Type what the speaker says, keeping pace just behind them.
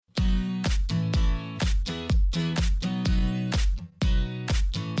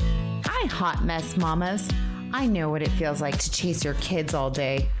hot mess mamas. I know what it feels like to chase your kids all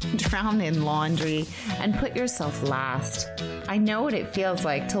day, drown in laundry, and put yourself last. I know what it feels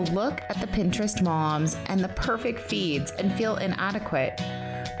like to look at the Pinterest moms and the perfect feeds and feel inadequate.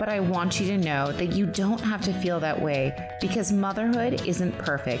 But I want you to know that you don't have to feel that way because motherhood isn't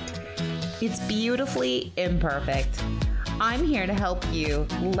perfect. It's beautifully imperfect. I'm here to help you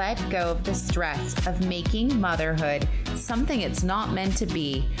let go of the stress of making motherhood something it's not meant to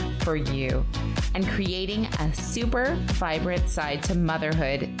be for you and creating a super vibrant side to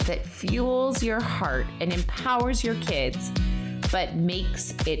motherhood that fuels your heart and empowers your kids, but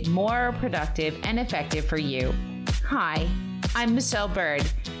makes it more productive and effective for you. Hi, I'm Michelle Bird,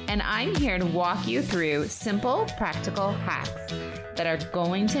 and I'm here to walk you through simple, practical hacks that are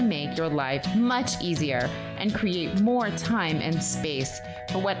going to make your life much easier and create more time and space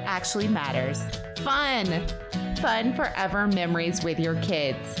for what actually matters. Fun forever memories with your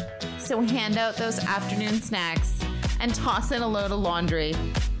kids. So hand out those afternoon snacks and toss in a load of laundry.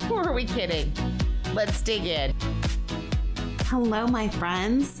 Who are we kidding? Let's dig in. Hello, my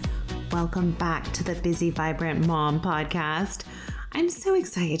friends. Welcome back to the Busy Vibrant Mom podcast. I'm so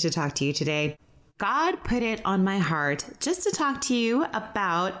excited to talk to you today. God put it on my heart just to talk to you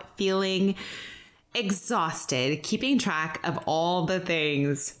about feeling exhausted, keeping track of all the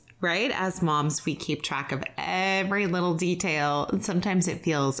things, right? As moms, we keep track of every little detail, and sometimes it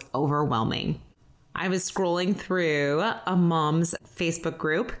feels overwhelming. I was scrolling through a mom's Facebook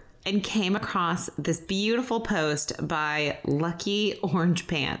group and came across this beautiful post by Lucky Orange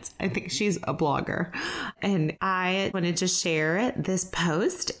Pants. I think she's a blogger. And I wanted to share this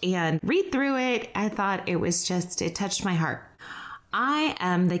post and read through it. I thought it touched my heart. I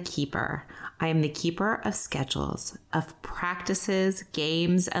am the keeper. I am the keeper of schedules, of practices,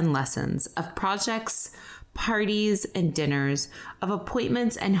 games, and lessons, of projects, parties, and dinners, of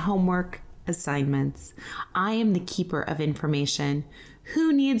appointments and homework assignments. I am the keeper of information.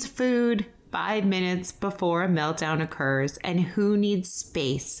 Who needs food 5 minutes before a meltdown occurs, and who needs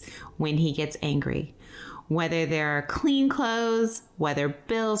space when he gets angry? Whether there are clean clothes, whether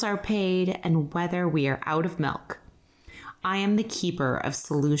bills are paid, and whether we are out of milk. I am the keeper of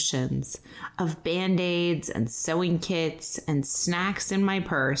solutions, of Band-Aids and sewing kits and snacks in my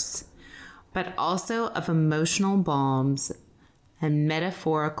purse, but also of emotional balms and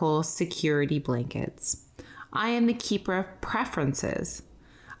metaphorical security blankets. I am the keeper of preferences,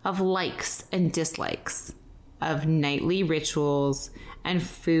 of likes and dislikes, of nightly rituals and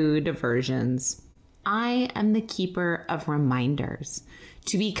food aversions. I am the keeper of reminders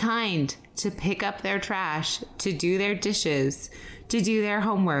to be kind, to pick up their trash, to do their dishes, to do their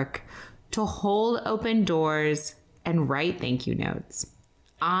homework, to hold open doors and write thank you notes.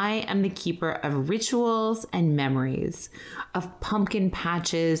 I am the keeper of rituals and memories, of pumpkin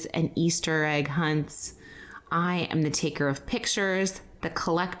patches and Easter egg hunts. I am the taker of pictures, the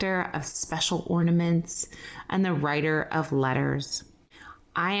collector of special ornaments, and the writer of letters.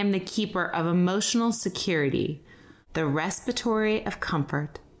 I am the keeper of emotional security, the respiratory of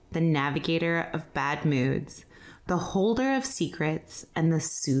comfort, the navigator of bad moods, the holder of secrets, and the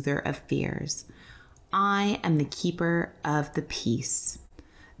soother of fears. I am the keeper of the peace,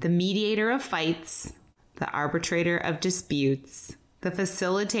 the mediator of fights, the arbitrator of disputes, the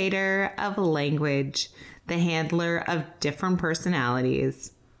facilitator of language, the handler of different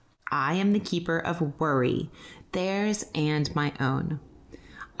personalities. I am the keeper of worry, theirs and my own.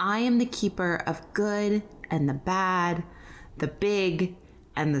 I am the keeper of good and the bad, the big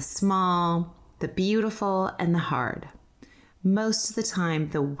and the small, the beautiful and the hard. Most of the time,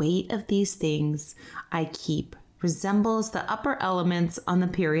 the weight of these things I keep resembles the upper elements on the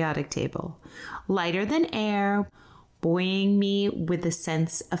periodic table, lighter than air, buoying me with a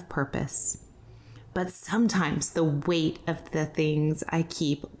sense of purpose. But sometimes the weight of the things I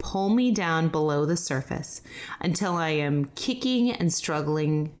keep pull me down below the surface until I am kicking and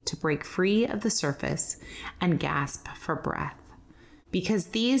struggling to break free of the surface and gasp for breath. Because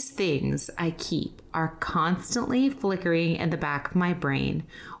these things I keep are constantly flickering in the back of my brain,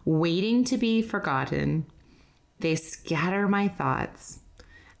 waiting to be forgotten. They scatter my thoughts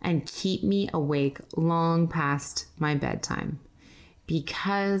and keep me awake long past my bedtime.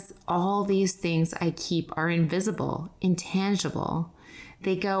 Because all these things I keep are invisible, intangible,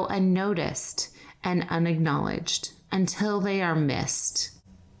 they go unnoticed and unacknowledged until they are missed.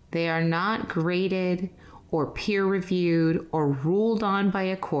 They are not graded or peer-reviewed or ruled on by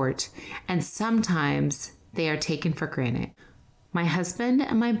a court, and sometimes they are taken for granted. My husband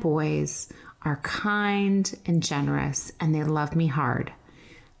and my boys are kind and generous, and they love me hard.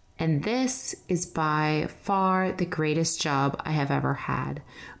 And this is by far the greatest job I have ever had.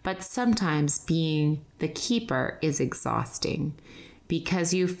 But sometimes being the keeper is exhausting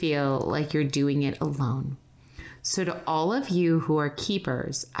because you feel like you're doing it alone. So to all of you who are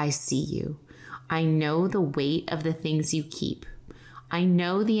keepers, I see you. I know the weight of the things you keep. I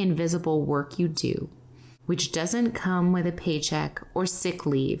know the invisible work you do, which doesn't come with a paycheck or sick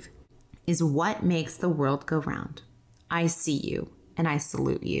leave, is what makes the world go round. I see you, and I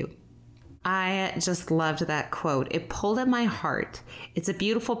salute you. I just loved that quote. It pulled at my heart. It's a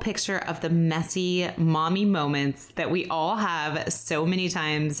beautiful picture of the messy mommy moments that we all have so many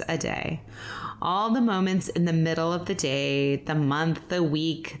times a day. All the moments in the middle of the day, the month, the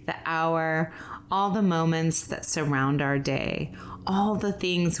week, the hour, all the moments that surround our day, all the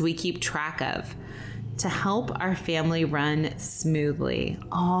things we keep track of to help our family run smoothly,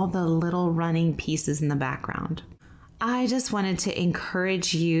 all the little running pieces in the background. I just wanted to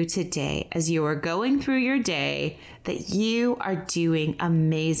encourage you today as you are going through your day that you are doing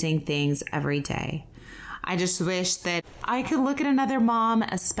amazing things every day. I just wish that I could look at another mom,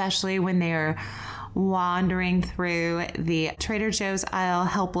 especially when they're wandering through the Trader Joe's aisle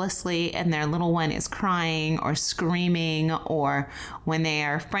helplessly and their little one is crying or screaming, or when they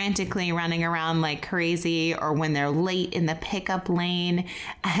are frantically running around like crazy, or when they're late in the pickup lane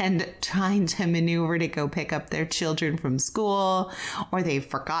and trying to maneuver to go pick up their children from school, or they've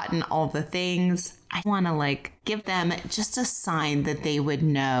forgotten all the things. I want to give them just a sign that they would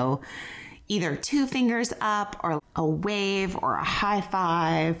know, either 2 fingers up or a wave or a high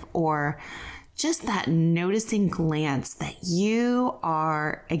five, or just that noticing glance that you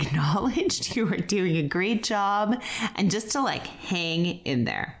are acknowledged, you are doing a great job, and just to hang in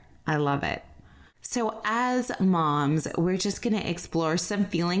there. I love it. So as moms, we're just going to explore some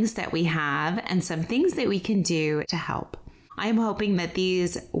feelings that we have and some things that we can do to help. I'm hoping that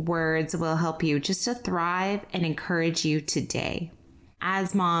these words will help you just to thrive and encourage you today.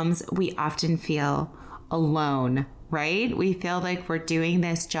 As moms, we often feel alone, right? We feel like we're doing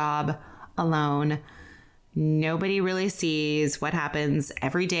this job alone. Nobody really sees what happens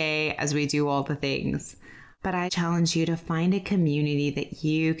every day as we do all the things. But I challenge you to find a community that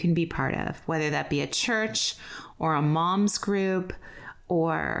you can be part of, whether that be a church or a mom's group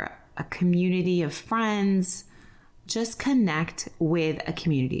or a community of friends. Just connect with a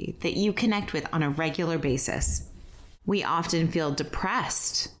community that you connect with on a regular basis. We often feel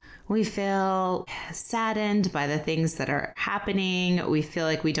depressed. We feel saddened by the things that are happening. We feel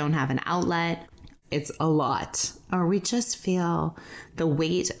like we don't have an outlet. It's a lot. Or we just feel the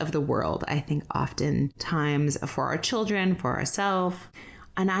weight of the world, I think oftentimes for our children, for ourselves.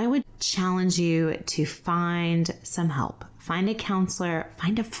 And I would challenge you to find some help. Find a counselor,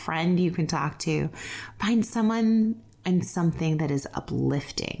 find a friend you can talk to, find someone and something that is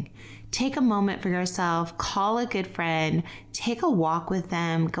uplifting. Take a moment for yourself, call a good friend, take a walk with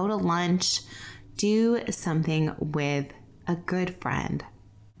them, go to lunch, do something with a good friend.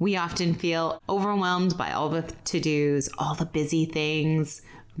 We often feel overwhelmed by all the to-dos, all the busy things,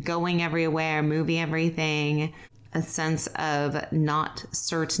 going everywhere, moving everything, a sense of not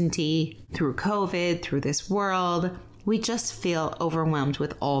certainty through COVID, through this world. We just feel overwhelmed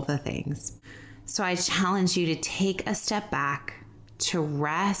with all the things. So I challenge you to take a step back, to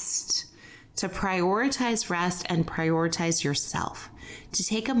rest, to prioritize rest and prioritize yourself, to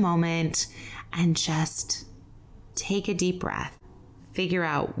take a moment and just take a deep breath, figure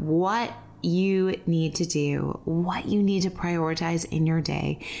out what you need to do, what you need to prioritize in your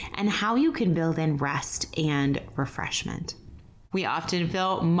day, and how you can build in rest and refreshment. We often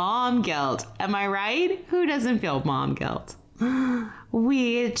feel mom guilt. Am I right? Who doesn't feel mom guilt?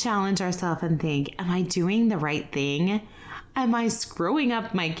 We challenge ourselves and think, am I doing the right thing? Am I screwing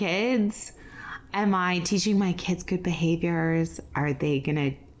up my kids? Am I teaching my kids good behaviors? Are they going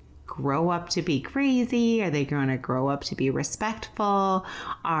to grow up to be crazy? Are they going to grow up to be respectful?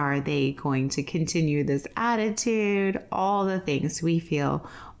 Are they going to continue this attitude? All the things we feel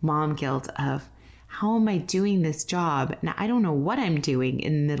mom guilt of. How am I doing this job? Now, I don't know what I'm doing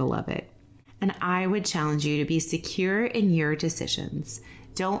in the middle of it. And I would challenge you to be secure in your decisions.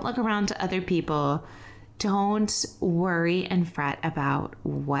 Don't look around to other people. Don't worry and fret about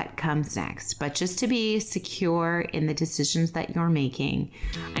what comes next, but just to be secure in the decisions that you're making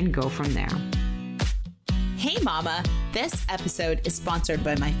and go from there. Hey mama, this episode is sponsored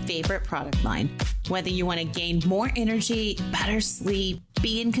by my favorite product line. Whether you want to gain more energy, better sleep,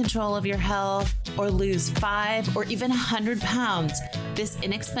 be in control of your health, or lose 5 or even 100 pounds, this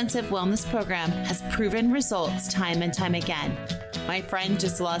inexpensive wellness program has proven results time and time again. My friend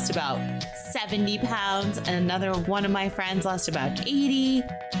just lost about 70 pounds and another one of my friends lost about 80.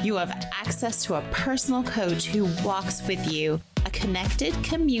 You have access to a personal coach who walks with you, a connected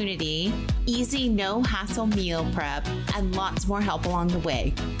community, easy no-hassle meal prep, and lots more help along the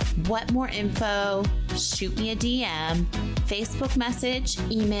way. What more info? Shoot me a DM, Facebook message,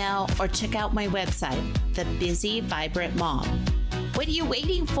 email, or check out my website, The Busy Vibrant Mom. What are you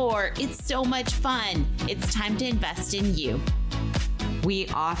waiting for? It's so much fun. It's time to invest in you. We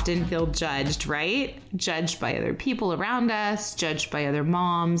often feel judged, right? Judged by other people around us, judged by other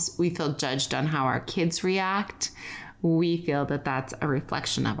moms. We feel judged on how our kids react. We feel that that's a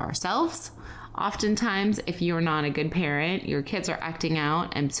reflection of ourselves. Oftentimes, if you're not a good parent, your kids are acting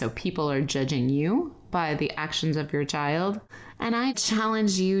out, and so people are judging you by the actions of your child. And I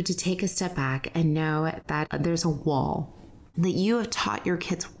challenge you to take a step back and know that there's a wall, that you have taught your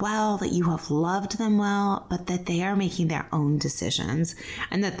kids well, that you have loved them well, but that they are making their own decisions,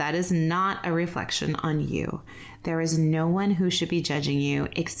 and that is not a reflection on you. There is no one who should be judging you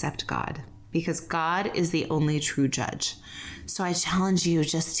except God, because God is the only true judge. So I challenge you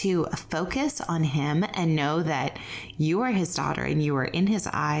just to focus on him and know that you are his daughter and you are in his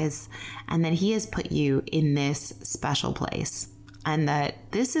eyes, and that he has put you in this special place, and that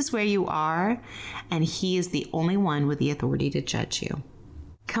this is where you are, and he is the only one with the authority to judge you.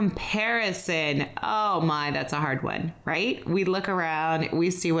 Comparison. Oh my, that's a hard one, right? We look around,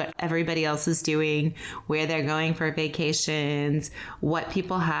 we see what everybody else is doing, where they're going for vacations, what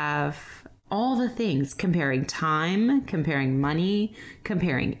people have, all the things, comparing time, comparing money,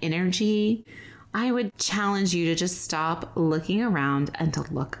 comparing energy. I would challenge you to just stop looking around and to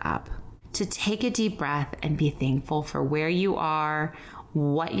look up, to take a deep breath and be thankful for where you are,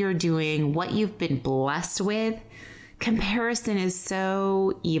 what you're doing, what you've been blessed with. Comparison is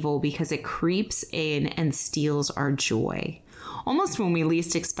so evil because it creeps in and steals our joy. Almost when we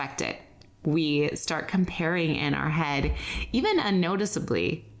least expect it, we start comparing in our head, even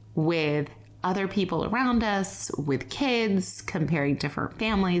unnoticeably, with other people around us, with kids, comparing different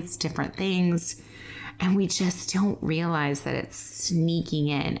families, different things. And we just don't realize that it's sneaking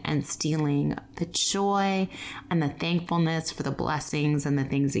in and stealing the joy and the thankfulness for the blessings and the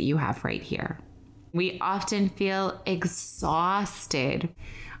things that you have right here. We often feel exhausted.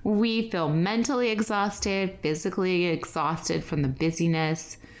 We feel mentally exhausted, physically exhausted from the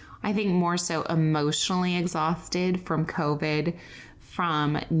busyness. I think more so emotionally exhausted from COVID,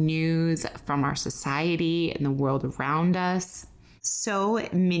 from news, from our society and the world around us. So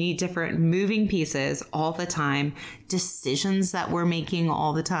many different moving pieces all the time, decisions that we're making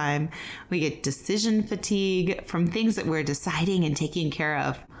all the time. We get decision fatigue from things that we're deciding and taking care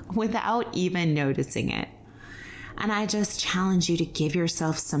of without even noticing it. And I just challenge you to give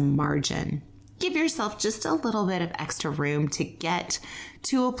yourself some margin. Give yourself just a little bit of extra room to get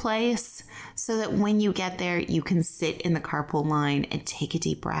to a place so that when you get there, you can sit in the carpool line and take a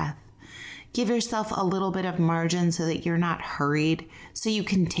deep breath. Give yourself a little bit of margin so that you're not hurried, so you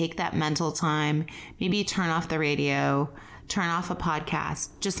can take that mental time, maybe turn off the radio, turn off a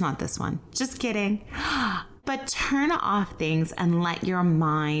podcast, just not this one. Just kidding. But turn off things and let your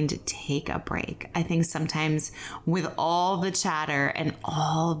mind take a break. I think sometimes with all the chatter and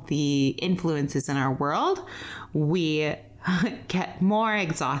all the influences in our world, we get more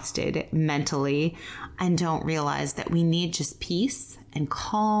exhausted mentally and don't realize that we need just peace and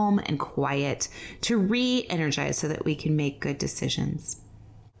calm and quiet to re-energize so that we can make good decisions.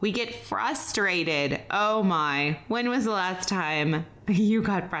 We get frustrated. Oh my, when was the last time you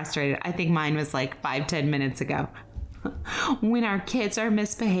got frustrated? I think mine was like 5-10 minutes ago. When our kids are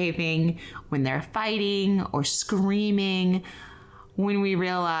misbehaving, when they're fighting or screaming, when we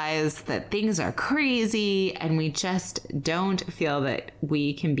realize that things are crazy and we just don't feel that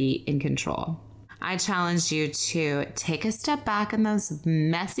we can be in control. I challenge you to take a step back in those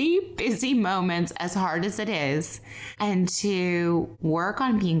messy, busy moments, as hard as it is, and to work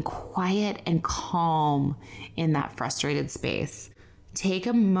on being quiet and calm in that frustrated space. Take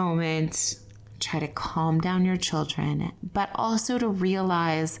a moment, try to calm down your children, but also to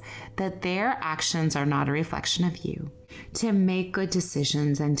realize that their actions are not a reflection of you. To make good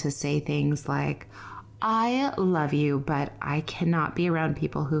decisions and to say things like, I love you, but I cannot be around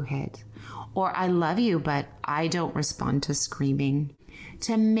people who hit. Or I love you, but I don't respond to screaming.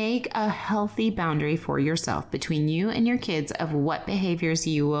 To make a healthy boundary for yourself between you and your kids of what behaviors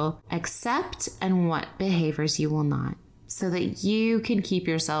you will accept and what behaviors you will not, so that you can keep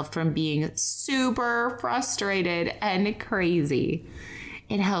yourself from being super frustrated and crazy.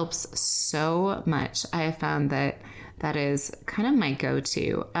 It helps so much. I have found that that is kind of my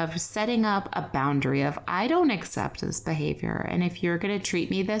go-to of setting up a boundary of, I don't accept this behavior. And if you're going to treat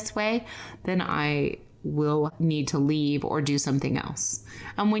me this way, then I will need to leave or do something else.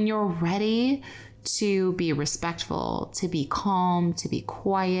 And when you're ready to be respectful, to be calm, to be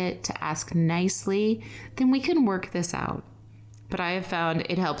quiet, to ask nicely, then we can work this out. But I have found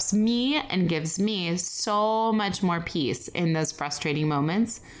it helps me and gives me so much more peace in those frustrating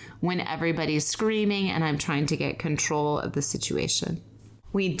moments when everybody's screaming and I'm trying to get control of the situation.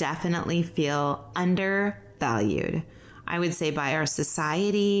 We definitely feel undervalued. I would say by our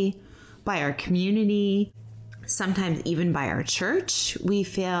society, by our community, sometimes even by our church. We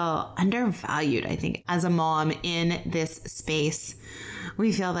feel undervalued, I think, as a mom in this space.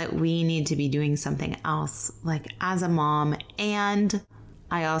 We feel that we need to be doing something else, like as a mom, and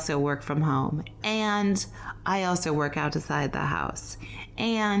I also work from home, and I also work outside the house.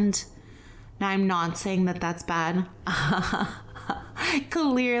 And now I'm not saying that that's bad.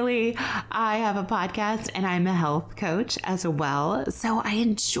 Clearly, I have a podcast and I'm a health coach as well. So I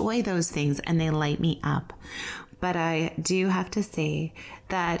enjoy those things and they light me up. But I do have to say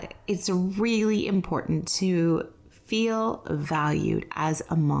that it's really important to feel valued as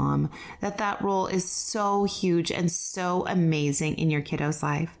a mom, that role is so huge and so amazing in your kiddo's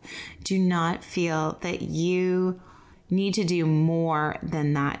life. Do not feel that you need to do more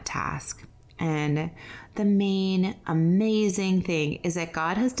than that task. And the main amazing thing is that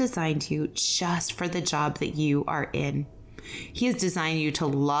God has designed you just for the job that you are in. He has designed you to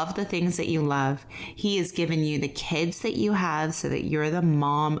love the things that you love. He has given you the kids that you have so that you're the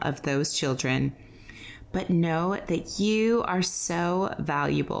mom of those children. But know that you are so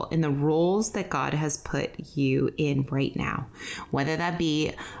valuable in the roles that God has put you in right now, whether that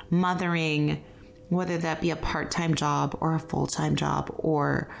be mothering, whether that be a part-time job or a full-time job,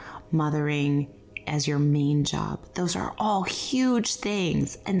 or mothering as your main job. Those are all huge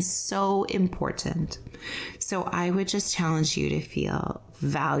things and so important. So I would just challenge you to feel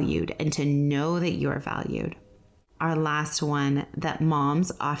valued and to know that you're valued. Our last one that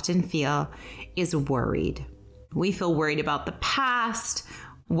moms often feel is worried. We feel worried about the past,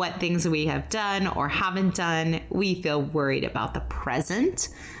 what things we have done or haven't done. We feel worried about the present,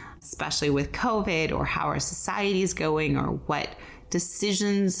 especially with COVID, or how our society is going, or what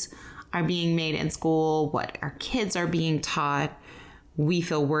decisions are being made in school, what our kids are being taught. We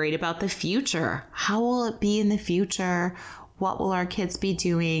feel worried about the future. How will it be in the future? What will our kids be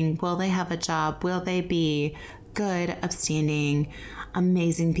doing? Will they have a job? Will they be good, upstanding,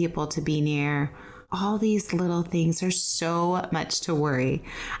 amazing people to be near? All these little things are so much to worry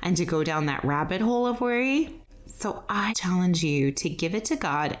and to go down that rabbit hole of worry. So I challenge you to give it to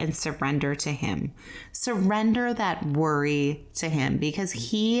God and surrender to Him. Surrender that worry to Him because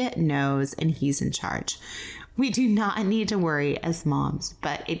He knows and He's in charge. We do not need to worry as moms,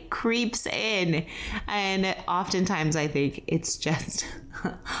 but it creeps in. And oftentimes I think it's just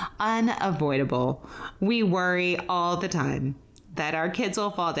unavoidable. We worry all the time that our kids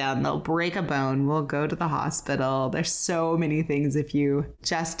will fall down, they'll break a bone, we'll go to the hospital. There's so many things if you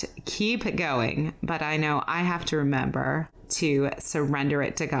just keep going. But I know I have to remember to surrender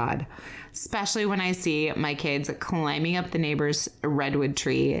it to God, especially when I see my kids climbing up the neighbor's redwood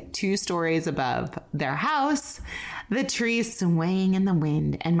tree 2 stories above their house, the tree swaying in the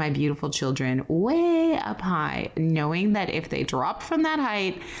wind, and my beautiful children way up high, knowing that if they dropped from that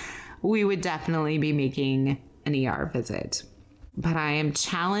height, we would definitely be making an ER visit. But I am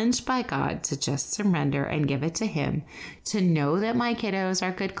challenged by God to just surrender and give it to Him, to know that my kiddos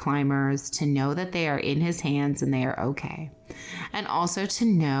are good climbers, to know that they are in His hands and they are okay. And also to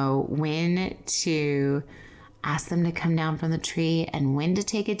know when to ask them to come down from the tree and when to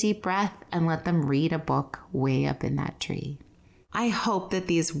take a deep breath and let them read a book way up in that tree. I hope that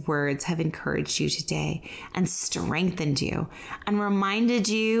these words have encouraged you today and strengthened you and reminded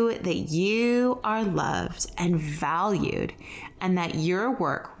you that you are loved and valued and that your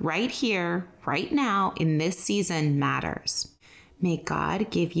work right here, right now in this season matters. May God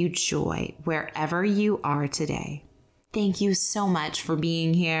give you joy wherever you are today. Thank you so much for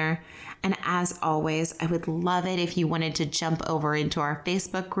being here. And as always, I would love it if you wanted to jump over into our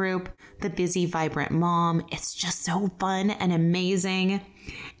Facebook group, The Busy Vibrant Mom. It's just so fun and amazing.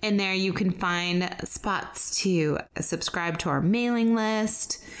 In there, you can find spots to subscribe to our mailing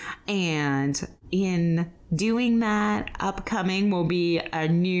list. And in doing that, upcoming will be a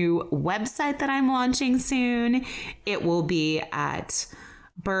new website that I'm launching soon. It will be at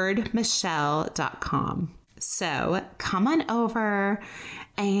birdmichelle.com. So come on over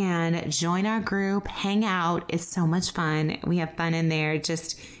and join our group, hang out. It's so much fun. We have fun in there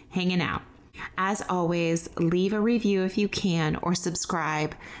just hanging out. As always, leave a review if you can or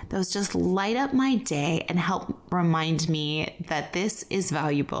subscribe. Those just light up my day and help remind me that this is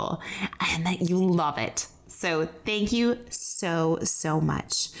valuable and that you love it. So thank you so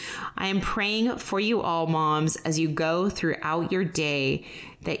much. I am praying for you all, moms, as you go throughout your day,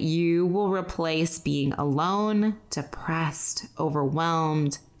 that you will replace being alone, depressed,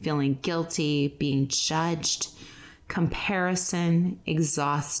 overwhelmed, feeling guilty, being judged, comparison,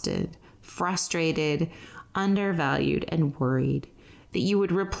 exhausted, frustrated, undervalued, and worried. That you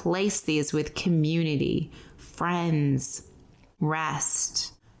would replace these with community, friends,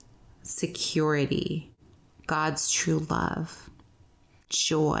 rest, security, God's true love,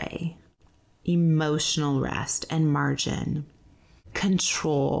 joy, emotional rest and margin,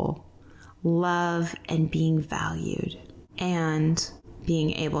 control, love, and being valued, and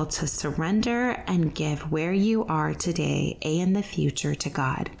being able to surrender and give where you are today and in the future to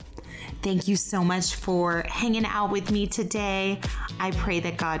God. Thank you so much for hanging out with me today. I pray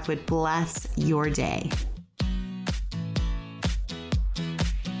that God would bless your day.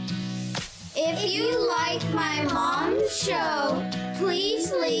 If you like my mom's show,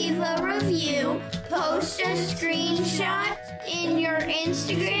 please leave a review, post a screenshot in your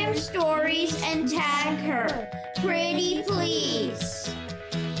Instagram stories, and tag her. Pretty please.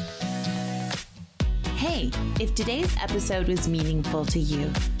 Hey, if today's episode was meaningful to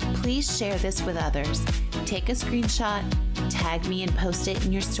you, please share this with others. Take a screenshot, tag me, and post it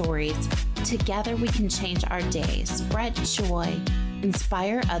in your stories. Together we can change our day, spread joy,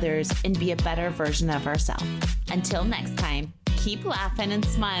 inspire others, and be a better version of ourselves. Until next time, keep laughing and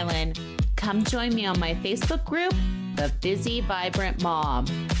smiling. Come join me on my Facebook group, The Busy Vibrant Mom.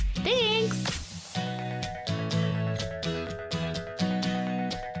 Thanks!